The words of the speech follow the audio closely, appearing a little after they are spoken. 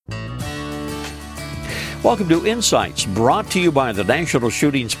Welcome to Insights, brought to you by the National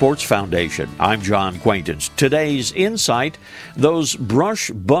Shooting Sports Foundation. I'm John Quaintance. Today's insight, those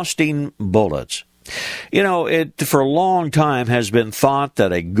brush-busting bullets. You know, it for a long time has been thought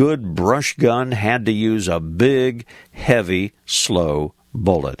that a good brush gun had to use a big, heavy, slow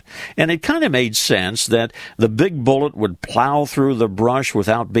bullet. And it kind of made sense that the big bullet would plow through the brush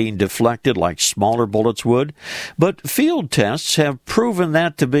without being deflected like smaller bullets would. But field tests have proven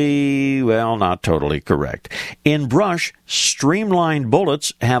that to be, well, not totally correct. In brush, streamlined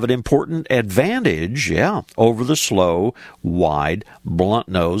bullets have an important advantage, over the slow, wide, blunt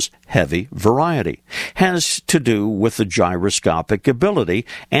nose, heavy variety. Has to do with the gyroscopic ability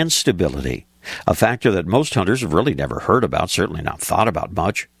and stability. A factor that most hunters have really never heard about, certainly not thought about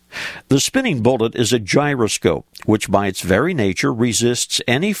much. The spinning bullet is a gyroscope, which by its very nature resists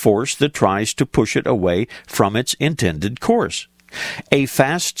any force that tries to push it away from its intended course. A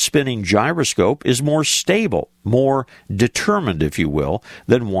fast-spinning gyroscope is more stable, more determined, if you will,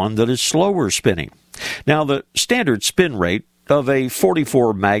 than one that is slower spinning. Now, the standard spin rate of a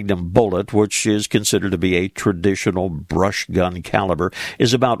 .44 Magnum bullet, which is considered to be a traditional brush gun caliber,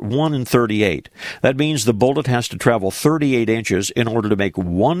 is about 1 in 38. That means the bullet has to travel 38 inches in order to make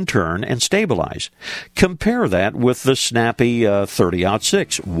one turn and stabilize. Compare that with the snappy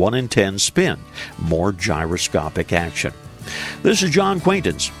 .30-06, 1 in 10 spin, more gyroscopic action. This is John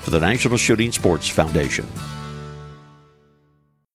Quaintance for the National Shooting Sports Foundation.